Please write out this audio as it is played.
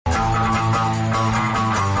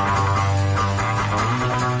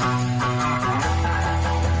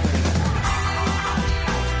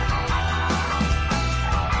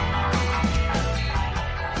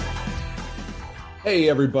Hey,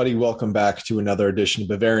 everybody. Welcome back to another edition of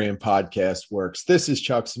Bavarian Podcast Works. This is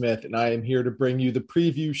Chuck Smith, and I am here to bring you the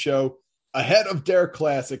preview show ahead of der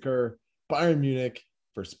Klassiker, Bayern Munich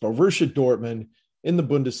versus Borussia Dortmund in the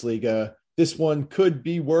Bundesliga. This one could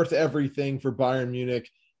be worth everything for Bayern Munich.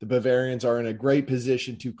 The Bavarians are in a great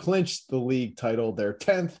position to clinch the league title, their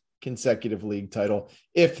 10th consecutive league title,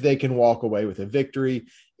 if they can walk away with a victory.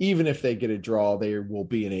 Even if they get a draw, they will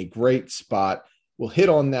be in a great spot. We'll hit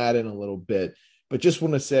on that in a little bit. But just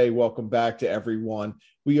want to say welcome back to everyone.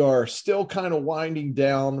 We are still kind of winding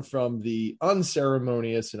down from the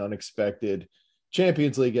unceremonious and unexpected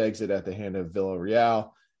Champions League exit at the hand of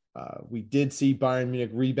Villarreal. We did see Bayern Munich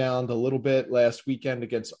rebound a little bit last weekend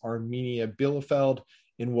against Arminia Bielefeld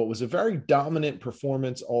in what was a very dominant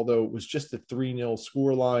performance, although it was just a 3-0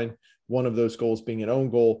 scoreline, one of those goals being an own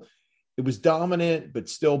goal. It was dominant, but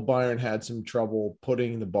still Bayern had some trouble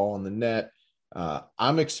putting the ball in the net.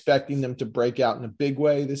 I'm expecting them to break out in a big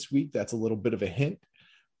way this week. That's a little bit of a hint,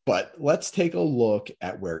 but let's take a look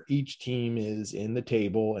at where each team is in the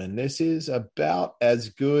table. And this is about as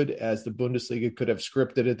good as the Bundesliga could have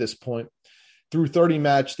scripted at this point. Through 30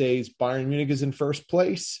 match days, Bayern Munich is in first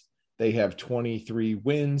place. They have 23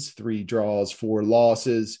 wins, 3 draws, 4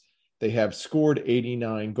 losses. They have scored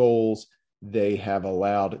 89 goals. They have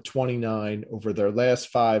allowed 29 over their last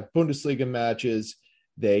 5 Bundesliga matches.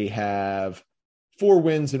 They have 4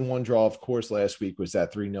 wins and 1 draw. Of course, last week was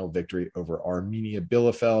that 3-0 victory over Arminia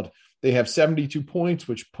Bielefeld. They have 72 points,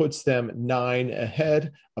 which puts them 9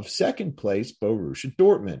 ahead of second place Borussia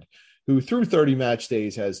Dortmund, who through 30 match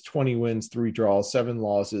days has 20 wins, 3 draws, 7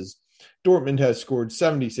 losses. Dortmund has scored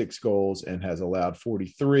 76 goals and has allowed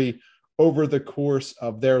 43 over the course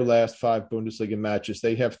of their last 5 Bundesliga matches.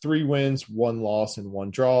 They have 3 wins, 1 loss, and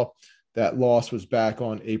 1 draw. That loss was back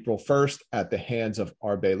on April 1st at the hands of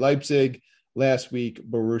RB Leipzig. Last week,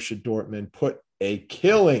 Borussia Dortmund put a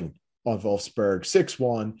killing on Wolfsburg,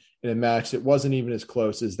 6-1, in a match that wasn't even as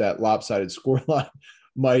close as that lopsided scoreline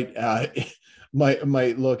might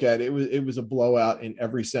look at. It was a blowout in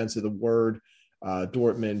every sense of the word.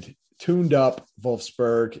 Dortmund tuned up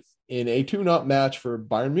Wolfsburg in a tune-up match for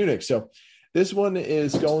Bayern Munich. So this one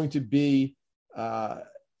is going to be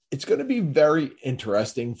it's going to be very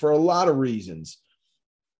interesting for a lot of reasons.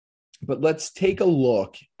 But let's take a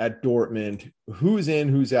look at Dortmund, who's in,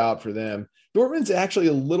 who's out for them. Dortmund's actually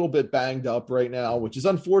a little bit banged up right now, which is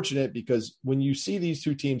unfortunate because when you see these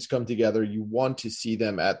two teams come together, you want to see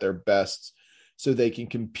them at their best so they can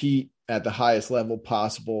compete at the highest level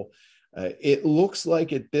possible. It looks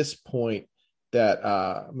like at this point that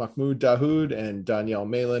Mahmoud Dahoud and Daniel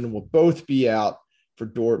Malin will both be out for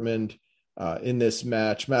Dortmund in this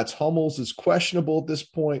match. Mats Hummels is questionable at this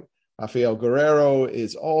point. Rafael Guerrero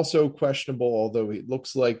is also questionable, although it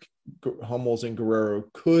looks like Hummels and Guerrero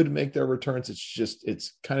could make their returns.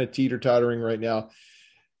 It's kind of teeter-tottering right now.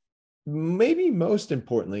 Maybe most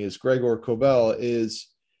importantly is Gregor Kobel is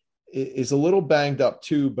a little banged up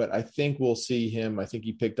too, but I think we'll see him. I think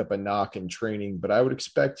he picked up a knock in training, but I would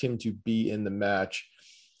expect him to be in the match.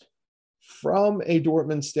 From a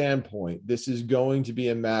Dortmund standpoint, this is going to be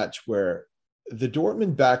a match where the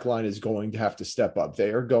Dortmund backline is going to have to step up.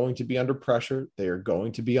 They are going to be under pressure. They are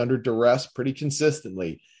going to be under duress pretty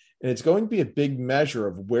consistently. And it's going to be a big measure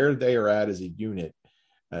of where they are at as a unit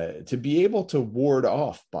to be able to ward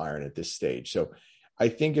off Bayern at this stage. So I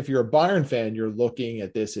think if you're a Bayern fan, you're looking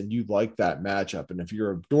at this and you like that matchup. And if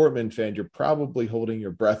you're a Dortmund fan, you're probably holding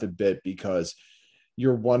your breath a bit because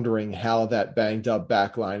you're wondering how that banged up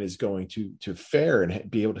backline is going to fare and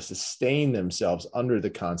be able to sustain themselves under the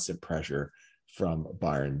constant pressure from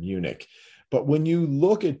Bayern Munich. But when you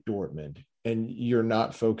look at Dortmund and you're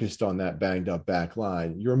not focused on that banged up back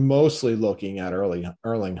line, you're mostly looking at Erling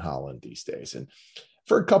Haaland these days. And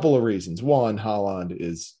for a couple of reasons. One, Haaland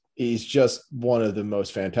he's just one of the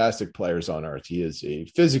most fantastic players on earth. He is a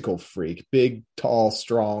physical freak, big, tall,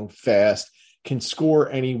 strong, fast, can score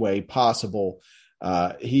any way possible.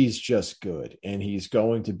 He's just good. And he's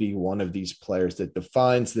going to be one of these players that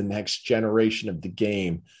defines the next generation of the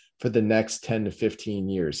game for the next 10 to 15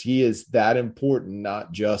 years. He is that important,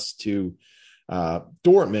 not just to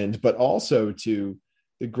Dortmund, but also to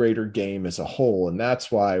the greater game as a whole. And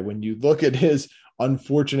that's why when you look at his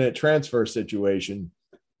unfortunate transfer situation,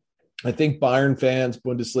 I think Bayern fans,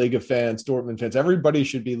 Bundesliga fans, Dortmund fans, everybody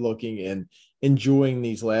should be looking and enjoying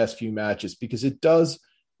these last few matches because it does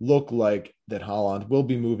look like that Haaland will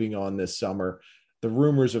be moving on this summer. The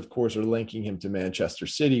rumors, of course, are linking him to Manchester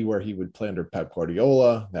City, where he would play under Pep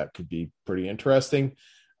Guardiola. That could be pretty interesting.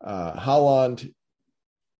 Haaland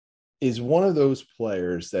is one of those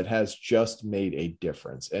players that has just made a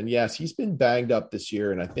difference. And yes, he's been banged up this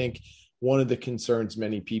year. And I think one of the concerns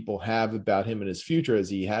many people have about him in his future is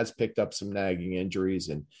he has picked up some nagging injuries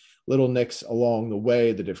and little nicks along the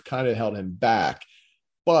way that have kind of held him back.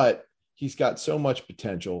 But he's got so much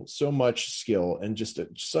potential, so much skill, and just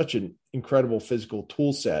such an incredible physical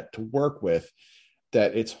tool set to work with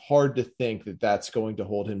that it's hard to think that that's going to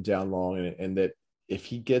hold him down long. And that if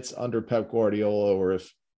he gets under Pep Guardiola, or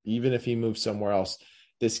even if he moves somewhere else,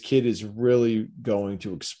 this kid is really going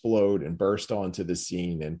to explode and burst onto the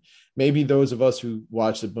scene. And maybe those of us who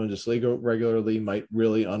watch the Bundesliga regularly might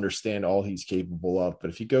really understand all he's capable of.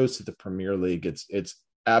 But if he goes to the Premier League, it's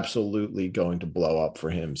absolutely going to blow up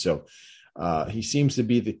for him. So he seems to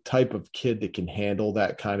be the type of kid that can handle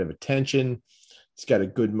that kind of attention. He's got a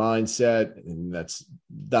good mindset, and that's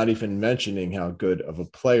not even mentioning how good of a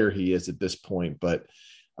player he is at this point. But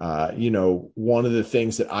one of the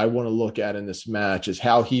things that I want to look at in this match is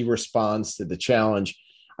how he responds to the challenge.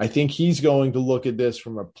 I think he's going to look at this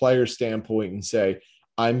from a player standpoint and say,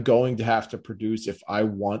 I'm going to have to produce if I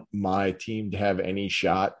want my team to have any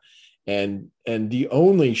shot. And the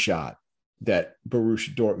only shot that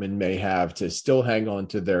Borussia Dortmund may have to still hang on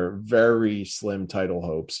to their very slim title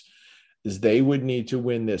hopes is they would need to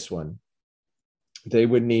win this one. They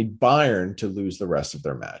would need Bayern to lose the rest of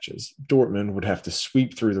their matches. Dortmund would have to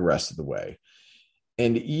sweep through the rest of the way.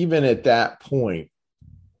 And even at that point,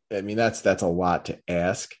 I mean, that's a lot to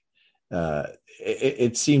ask.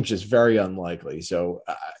 It seems just very unlikely. So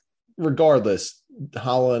regardless,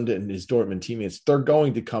 Holland and his Dortmund teammates, they're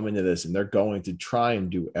going to come into this and they're going to try and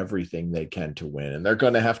do everything they can to win. And they're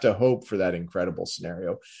going to have to hope for that incredible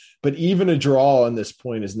scenario. But even a draw on this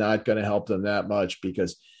point is not going to help them that much,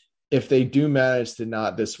 because if they do manage to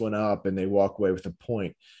knot this one up and they walk away with a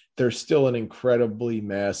point, there's still an incredibly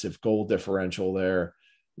massive goal differential there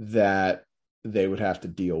that they would have to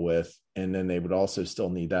deal with. And then they would also still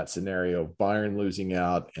need that scenario of Bayern losing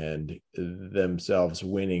out and themselves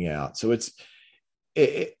winning out. So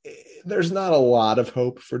there's not a lot of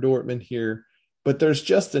hope for Dortmund here, but there's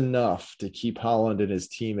just enough to keep Holland and his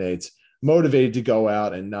teammates motivated to go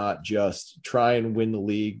out and not just try and win the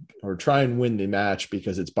league or try and win the match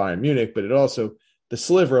because it's Bayern Munich, but it also the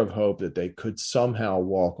sliver of hope that they could somehow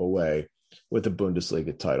walk away with a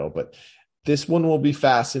Bundesliga title. But this one will be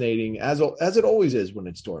fascinating, as it always is when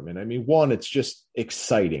it's Dortmund. I mean, one, it's just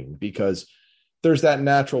exciting because there's that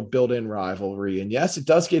natural built-in rivalry. And yes, it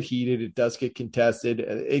does get heated. It does get contested.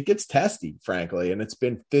 It gets testy, frankly. And it's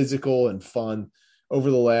been physical and fun over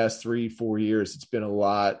the last 3-4 years. It's been a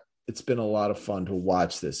lot of fun to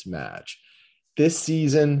watch this match. This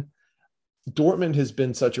season, Dortmund has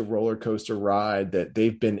been such a roller coaster ride that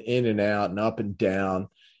they've been in and out and up and down,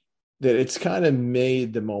 that it's kind of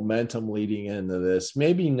made the momentum leading into this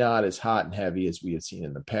maybe not as hot and heavy as we had seen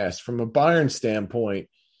in the past. From a Bayern standpoint,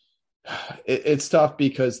 it's tough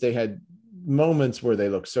because they had moments where they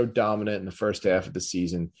looked so dominant in the first half of the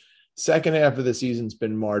season. Second half of the season's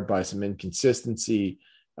been marred by some inconsistency.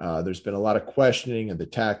 There's been a lot of questioning of the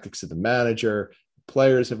tactics of the manager.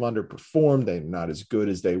 Players have underperformed. They're not as good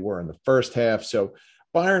as they were in the first half. So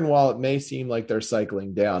Bayern, while it may seem like they're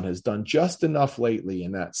cycling down, has done just enough lately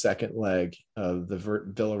in that second leg of the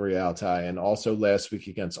Villarreal tie and also last week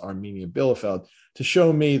against Arminia Bielefeld to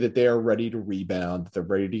show me that they are ready to rebound. They're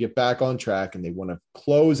ready to get back on track, and they want to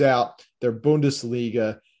close out their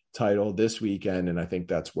Bundesliga title this weekend, and I think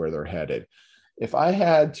that's where they're headed. If I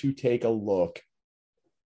had to take a look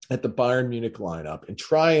at the Bayern Munich lineup and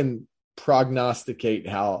try and prognosticate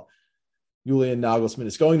how Julian Nagelsmann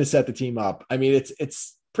is going to set the team up, I mean,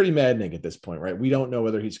 it's pretty maddening at this point, right? We don't know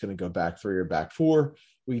whether he's going to go back 3 or back 4.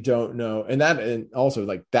 We don't know. And also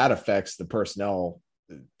like that affects the personnel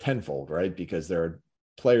tenfold, right? Because there are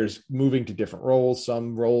players moving to different roles.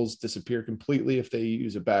 Some roles disappear completely if they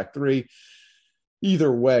use a back 3.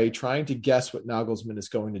 Either way, trying to guess what Nagelsmann is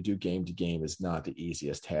going to do game to game is not the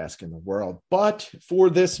easiest task in the world. But for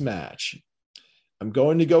this match, I'm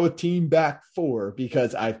going to go with team back 4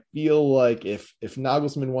 because I feel like if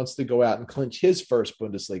Nagelsmann wants to go out and clinch his first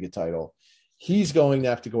Bundesliga title, he's going to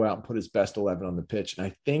have to go out and put his best 11 on the pitch. And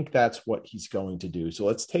I think that's what he's going to do. So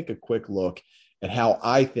let's take a quick look at how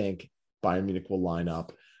I think Bayern Munich will line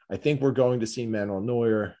up. I think we're going to see Manuel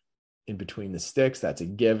Neuer in between the sticks. That's a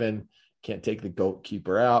given. Can't take the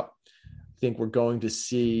goalkeeper out. I think we're going to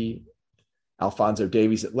see Alphonso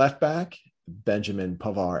Davies at left back, Benjamin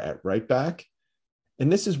Pavard at right back.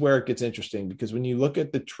 And this is where it gets interesting because when you look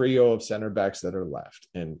at the trio of center backs that are left,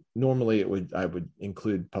 and normally I would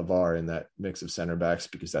include Pavard in that mix of center backs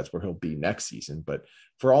because that's where he'll be next season. But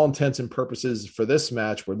for all intents and purposes for this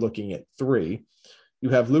match, we're looking at 3. You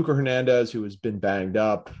have Luca Hernandez, who has been banged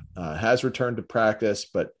up, has returned to practice,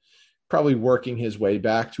 but probably working his way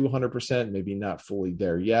back to 100%, maybe not fully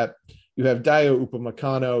there yet. You have Dayo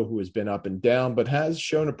Upamecano, who has been up and down, but has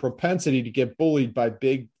shown a propensity to get bullied by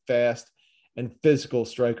big, fast, and physical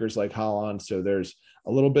strikers like Haaland. So there's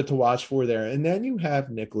a little bit to watch for there. And then you have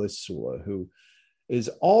Nicolas Sula, who is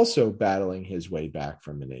also battling his way back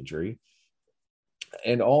from an injury,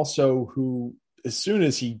 and also who, as soon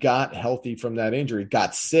as he got healthy from that injury,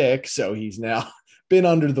 got sick. So he's now been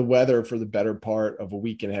under the weather for the better part of a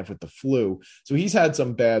week and a half with the flu. So he's had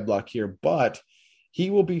some bad luck here, but he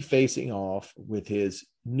will be facing off with his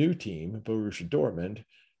new team, Borussia Dortmund,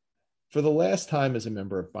 for the last time as a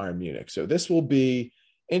member of Bayern Munich. So this will be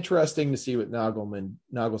interesting to see what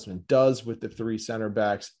Nagelsmann does with the three center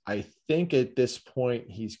backs. I think at this point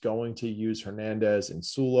he's going to use Hernandez and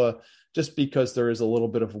Sula, just because there is a little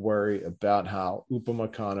bit of worry about how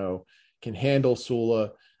Upamecano can handle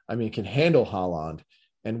can handle Haaland.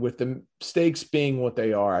 And with the stakes being what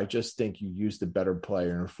they are, I just think you use the better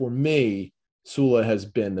player. And for me, Sula has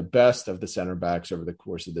been the best of the center backs over the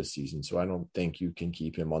course of this season. So I don't think you can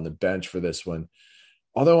keep him on the bench for this one.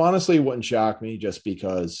 Although, honestly, it wouldn't shock me just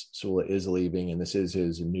because Sula is leaving and this is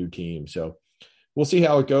his new team. So we'll see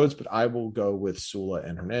how it goes, but I will go with Sula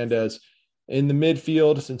and Hernandez. In the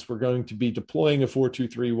midfield, since we're going to be deploying a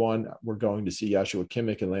 4-2-3-1, we're going to see Joshua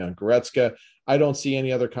Kimmich and Leon Goretzka. I don't see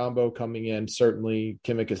any other combo coming in. Certainly,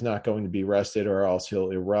 Kimmich is not going to be rested, or else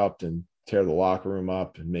he'll erupt and tear the locker room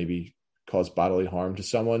up and maybe cause bodily harm to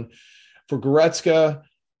someone. For Goretzka,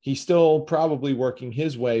 he's still probably working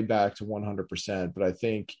his way back to 100%, but I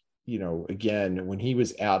think, again, when he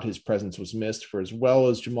was out, his presence was missed. For as well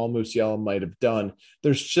as Jamal Musiala might have done,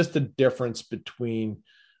 there's just a difference between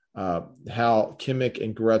how Kimmich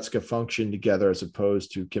and Goretzka function together as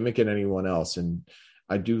opposed to Kimmich and anyone else. And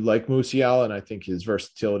I do like Musiala, and I think his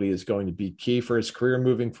versatility is going to be key for his career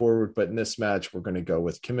moving forward. But in this match, we're going to go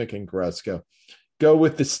with Kimmich and Goretzka. Go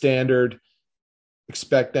with the standard.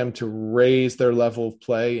 Expect them to raise their level of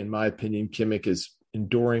play. In my opinion, Kimmich is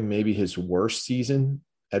enduring maybe his worst season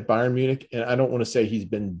at Bayern Munich. And I don't want to say he's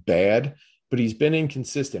been bad, but he's been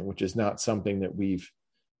inconsistent, which is not something that we've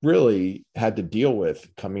really had to deal with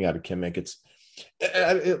coming out of Kimmich.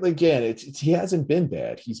 He hasn't been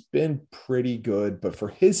bad. He's been pretty good, but for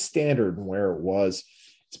his standard and where it was,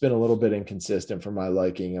 it's been a little bit inconsistent for my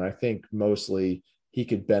liking. And I think mostly he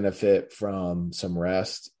could benefit from some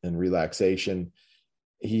rest and relaxation.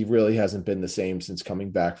 He really hasn't been the same since coming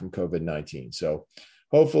back from COVID-19. So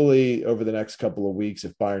hopefully over the next couple of weeks,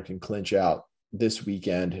 if Bayern can clinch out this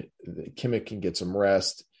weekend, Kimmich can get some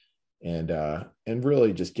rest and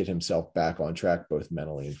really just get himself back on track, both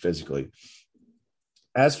mentally and physically.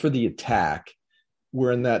 As for the attack,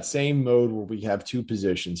 we're in that same mode where we have two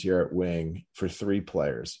positions here at wing for three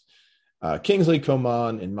players. Kingsley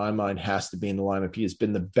Coman, in my mind, has to be in the lineup. He has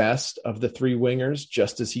been the best of the three wingers,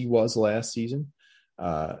 just as he was last season.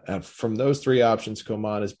 And from those three options,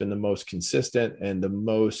 Coman has been the most consistent and the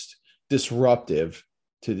most disruptive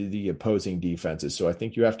to the opposing defenses. So I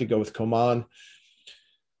think you have to go with Coman.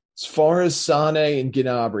 As far as Sané and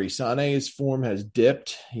Gnabry, Sané's form has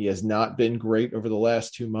dipped. He has not been great over the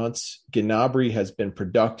last 2 months. Gnabry has been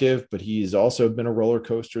productive, but he's also been a roller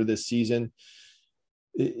coaster this season.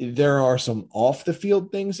 There are some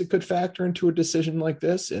off-the-field things that could factor into a decision like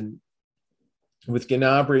this. And with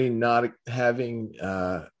Gnabry not having,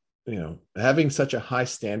 having such a high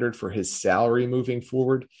standard for his salary moving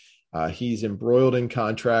forward, he's embroiled in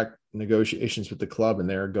contract negotiations with the club, and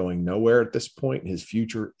they're going nowhere at this point. His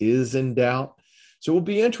future is in doubt. So it will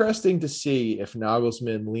be interesting to see if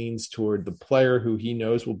Nagelsmann leans toward the player who he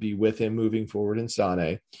knows will be with him moving forward in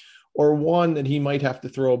Sané, or one that he might have to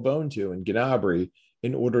throw a bone to in Gnabry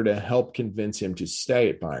in order to help convince him to stay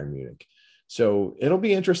at Bayern Munich. So it'll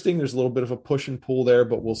be interesting. There's a little bit of a push and pull there,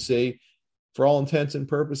 but we'll see. For all intents and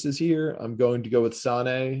purposes here, I'm going to go with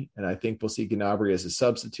Sané, and I think we'll see Gnabry as a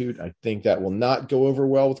substitute. I think that will not go over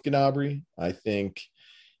well with Gnabry. I think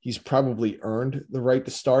he's probably earned the right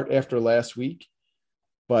to start after last week,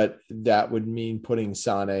 but that would mean putting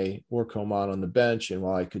Sané or Coman on the bench. And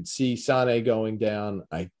while I could see Sané going down,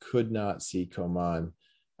 I could not see Coman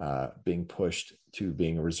being pushed to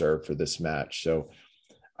being a reserve for this match. So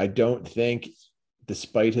I don't think,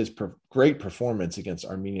 despite his great performance against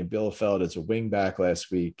Arminia Bielefeld as a wing back last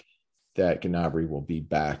week, that Gnabry will be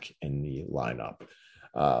back in the lineup.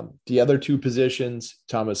 The other two positions,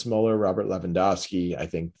 Thomas Muller, Robert Lewandowski, I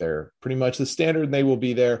think they're pretty much the standard, and they will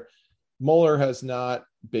be there. Muller has not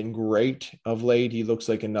been great of late. He looks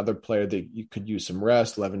like another player that you could use some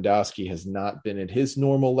rest. Lewandowski has not been at his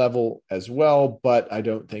normal level as well, but I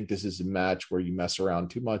don't think this is a match where you mess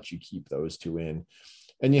around too much. You keep those two in.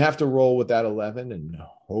 And you have to roll with that 11 and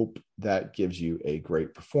hope that gives you a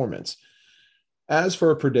great performance. As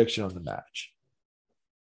for a prediction on the match,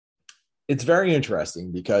 it's very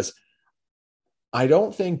interesting because I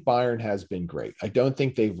don't think Bayern has been great. I don't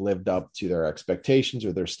think they've lived up to their expectations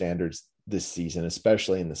or their standards this season,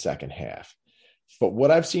 especially in the second half. But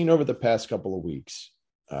what I've seen over the past couple of weeks,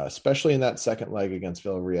 especially in that second leg against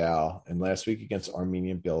Villarreal and last week against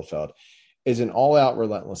Arminia Bielefeld, is an all-out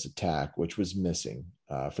relentless attack, which was missing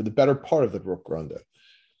for the better part of the Rückrunde.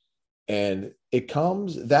 And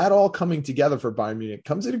that all coming together for Bayern Munich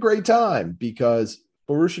comes at a great time because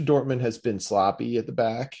Borussia Dortmund has been sloppy at the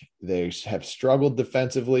back. They have struggled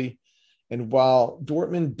defensively. And while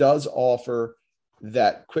Dortmund does offer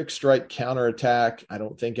that quick strike counterattack, I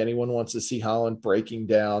don't think anyone wants to see Haaland breaking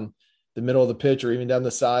down the middle of the pitch or even down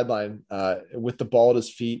the sideline with the ball at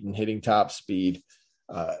his feet and hitting top speed.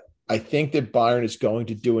 I think that Bayern is going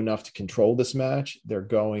to do enough to control this match. They're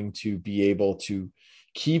going to be able to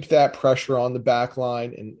keep that pressure on the back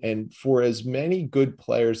line. And for as many good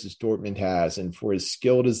players as Dortmund has, and for as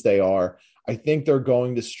skilled as they are, I think they're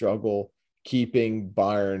going to struggle keeping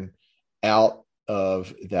Bayern out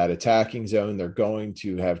of that attacking zone. They're going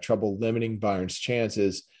to have trouble limiting Bayern's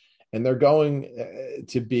chances. And they're going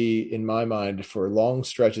to be, in my mind, for long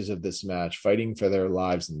stretches of this match, fighting for their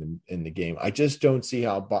lives in the game. I just don't see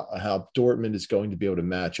how Dortmund is going to be able to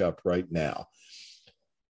match up right now.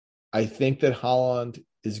 I think that Haaland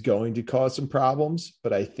is going to cause some problems,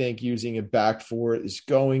 but I think using a back four is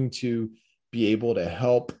going to be able to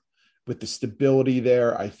help with the stability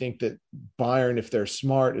there. I think that Bayern, if they're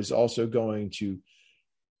smart, is also going to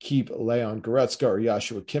keep Leon Goretzka or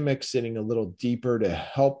Joshua Kimmich sitting a little deeper to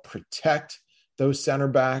help protect those center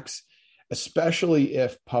backs, especially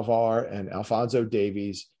if Pavard and Alphonso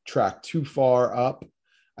Davies track too far up.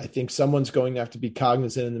 I think someone's going to have to be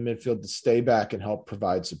cognizant in the midfield to stay back and help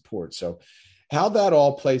provide support. So how that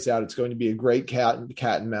all plays out, it's going to be a great cat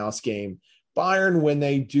and mouse game. Bayern, when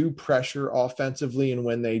they do pressure offensively and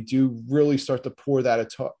when they do really start to pour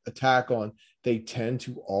that attack on, they tend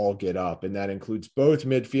to all get up. And that includes both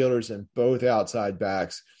midfielders and both outside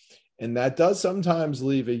backs. And that does sometimes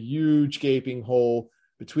leave a huge gaping hole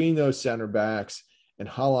between those center backs. And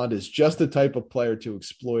Haaland is just the type of player to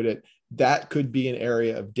exploit it. That could be an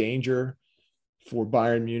area of danger for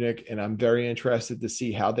Bayern Munich. And I'm very interested to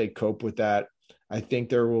see how they cope with that. I think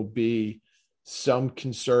there will be some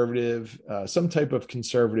type of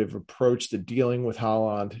conservative approach to dealing with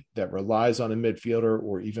Haaland that relies on a midfielder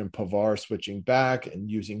or even Pavard switching back and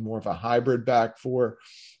using more of a hybrid back four.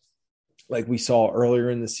 Like we saw earlier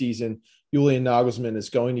in the season, Julian Nagelsmann is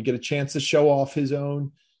going to get a chance to show off his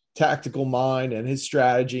own tactical mind and his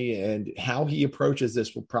strategy, and how he approaches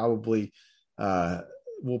this will probably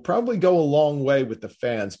go a long way with the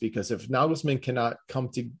fans, because if Nagelsmann cannot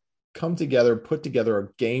come together, put together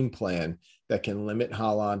a game plan that can limit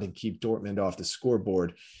Haaland and keep Dortmund off the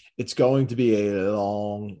scoreboard, it's going to be a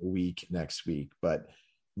long week next week. But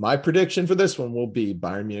my prediction for this one will be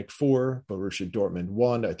Bayern Munich 4, Borussia Dortmund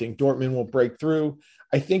 1. I think Dortmund will break through.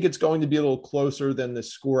 I think it's going to be a little closer than the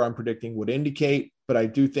score I'm predicting would indicate, but I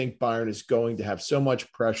do think Bayern is going to have so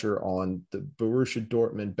much pressure on the Borussia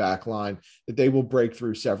Dortmund backline that they will break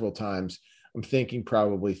through several times. I'm thinking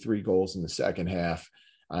probably 3 goals in the second half.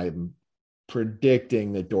 I'm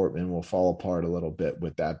predicting that Dortmund will fall apart a little bit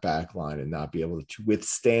with that back line and not be able to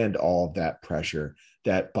withstand all of that pressure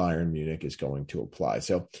that Bayern Munich is going to apply.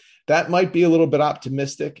 So that might be a little bit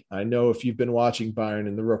optimistic. I know if you've been watching Bayern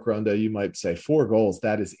in the Rückrunde, you might say 4 goals.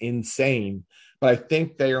 That is insane. But I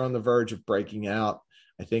think they are on the verge of breaking out.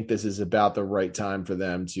 I think this is about the right time for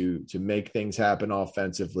them to make things happen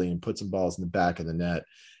offensively and put some balls in the back of the net.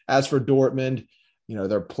 As for Dortmund,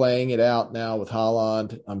 they're playing it out now with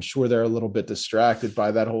Haaland. I'm sure they're a little bit distracted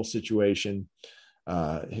by that whole situation.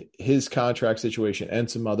 His contract situation and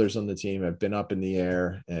some others on the team have been up in the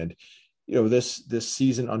air. And, this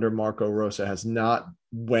season under Marco Rose has not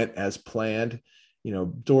went as planned.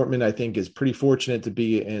 Dortmund, I think, is pretty fortunate to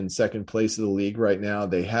be in second place of the league right now.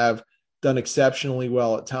 They have done exceptionally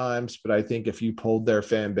well at times, but I think if you polled their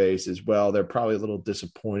fan base as well, they're probably a little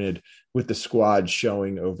disappointed with the squad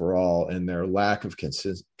showing overall and their lack of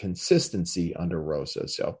consistency under Rosa.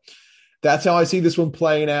 So that's how I see this one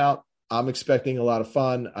playing out. I'm expecting a lot of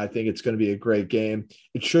fun. I think it's going to be a great game.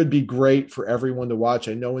 It should be great for everyone to watch.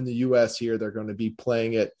 I know in the US here, they're going to be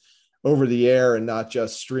playing it over the air and not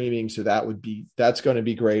just streaming. So that's going to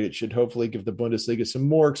be great. It should hopefully give the Bundesliga some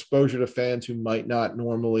more exposure to fans who might not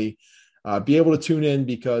normally be able to tune in,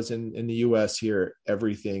 because in the US here,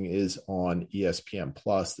 everything is on ESPN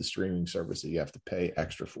Plus, the streaming service that you have to pay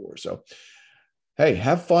extra for. So Hey,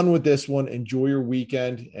 have fun with this one. Enjoy your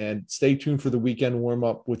weekend and stay tuned for the weekend warm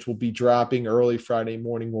up, which will be dropping early Friday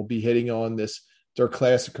morning. We'll be hitting on their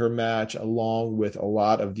Klassiker match along with a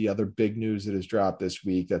lot of the other big news that has dropped this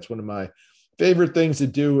week. That's one of my favorite things to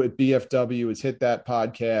do at BFW is hit that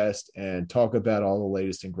podcast and talk about all the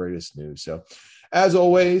latest and greatest news. So as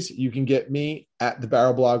always, you can get me at the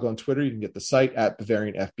Barrel Blog on Twitter. You can get the site at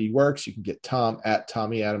Bavarian FB Works. You can get Tom at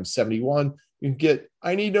Tommy Adams 71. You can get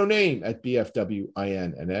I Need No Name at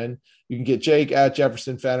BFWINNN. You can get Jake at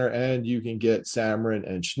Jefferson Fenner, and you can get Samron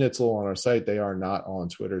and Schnitzel on our site. They are not on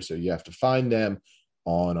Twitter, so you have to find them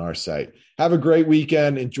on our site. Have a great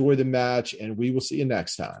weekend. Enjoy the match, and we will see you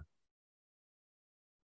next time.